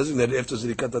 I'm going to designate it after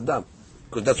zirikat adam.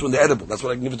 Because that's when they're edible. That's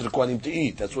when I can give it to the kohanim to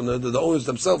eat. That's when the owners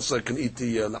themselves can eat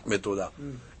the lahmei todah.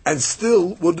 And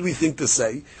still, what do we think to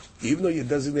say? Even though you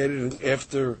designated it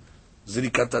after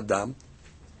Zirikat Adam,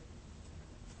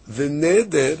 the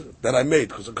neder that I made,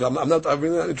 because I'm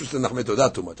really not interested in Lahmei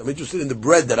Todah too much. I'm interested in the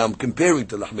bread that I'm comparing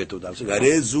to Lahmei Todah. I'm saying,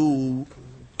 Arezu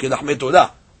ke Lahmei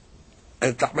Todah.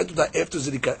 And Lahmei Todah after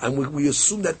Zirikat, and we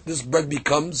assume that this bread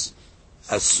becomes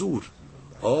Asur.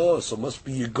 Oh, so must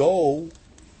be you go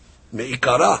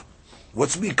Me'ikara.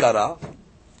 What's Me'ikara?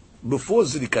 Before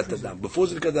Zirikat Adam. Before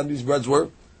Zirikat Adam, these breads were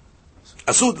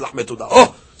Asud Lahmei Todah.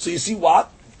 Oh, so you see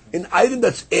what? An item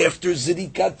that's after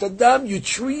Zirikat Adam, you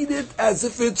treat it as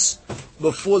if it's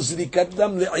before Zirikat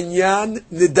Adam, Le'anyan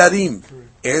Nedarim.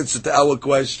 Answer to our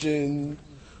question.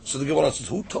 So the Gemara says,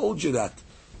 who told you that?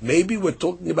 Maybe we're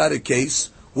talking about a case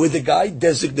where the guy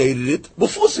designated it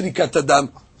before Zirikat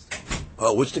Adam.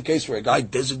 What's the case where a guy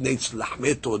designates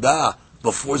Lahmei Todah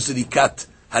before Zirikat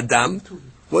Adam?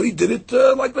 Well, he did it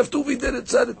like Leftuvi did it,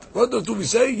 said it. What did Leftuvi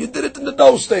say? You did it in the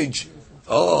dough stage.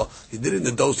 Oh, you did it in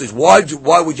the dough stage. Why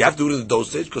would you have to do it in the dough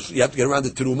stage? Because you have to get around the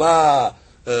teruma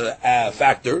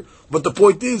factor. But the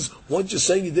point is, once you're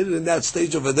saying you did it in that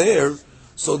stage over there,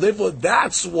 so therefore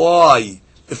that's why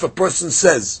if a person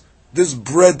says this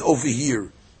bread over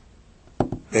here,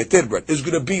 Eter bread, is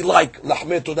going to be like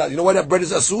Lahmei Todah. You know why that bread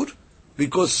is asur?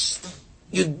 Because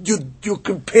you're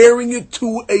comparing it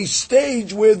to a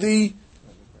stage where the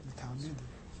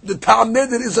ta'am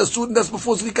neder is asur, and that's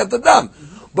before Zirikat Adam.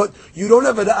 But you don't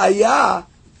have an ayah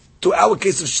to our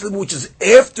case of shlim, which is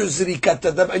after Zirikat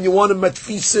Adam, and you want to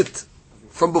matfis it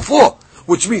from before.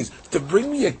 Which means, to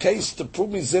bring me a case to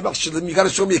prove me zebach shlim, you got to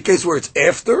show me a case where it's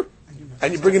after,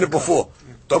 and you're bringing it before.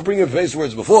 Don't bring a case where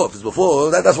it's before. If it's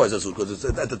before, that's why it's asur, because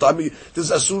at the time, this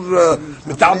is asur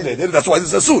mitam neder, that's why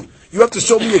this is asur. You have to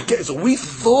show me a case. So we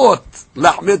thought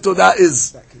Lahmei Todah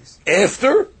is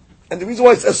after, and the reason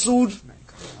why it's asur,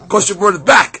 because you brought it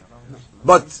back.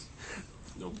 But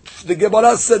the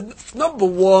Gemara said, number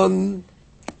one,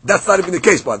 that's not even the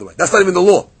case, by the way. That's not even the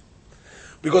law.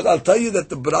 Because I'll tell you that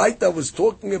the Braita was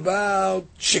talking about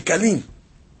shekalim,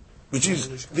 which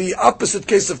is the opposite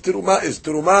case of teruma is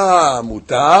teruma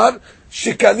mutar,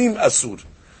 shekalim asur.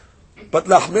 But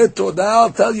Lahmei Todah,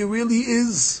 I'll tell you, really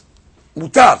is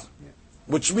mutar.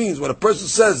 Which means when a person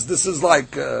says this is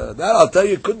like that, I'll tell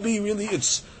you, it could be really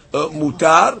it's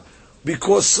mutar,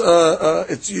 because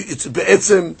it's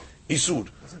be'etzem isur.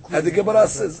 And the Gemara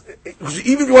says,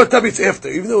 even if you want to tell me it's after,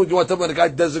 even though you want to tell me when the guy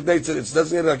designates it, it's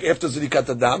designated like after Zirikat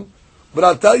Adam, but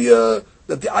I'll tell you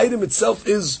that the item itself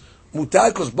is mutar,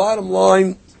 because bottom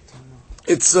line,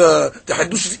 it's the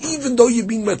hadush is, even though you're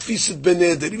being matfisit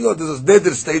beneder, even though there's a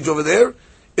neder stage over there,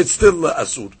 it's still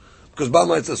asur. Because bottom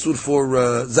line, it's asur for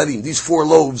zarim. These 4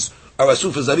 loaves are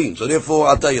asur for zarim. So therefore,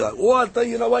 I'll tell you that. Or I'll tell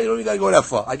you, you know what, you don't even got to go that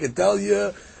far. I can tell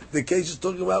you the case is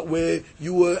talking about where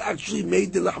you actually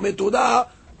made the Lahmei Todah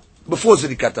before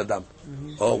Zirikat Adam.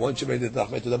 Oh, once you made it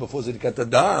Lahmei Todah before Zirikat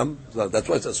Adam, that's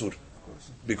why it's asur.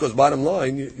 Because bottom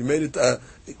line, you made it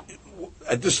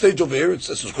at this stage over here.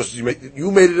 It's because you made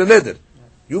it a neder.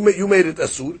 You made it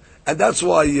asur, and that's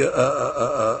why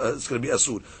it's going to be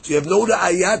asur. So you have no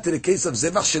ayat to the case of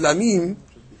zebach shelamim,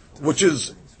 which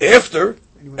is after,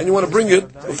 and you want to bring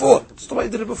it before. That's the way you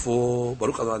did it before.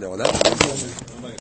 Baruch Adonai.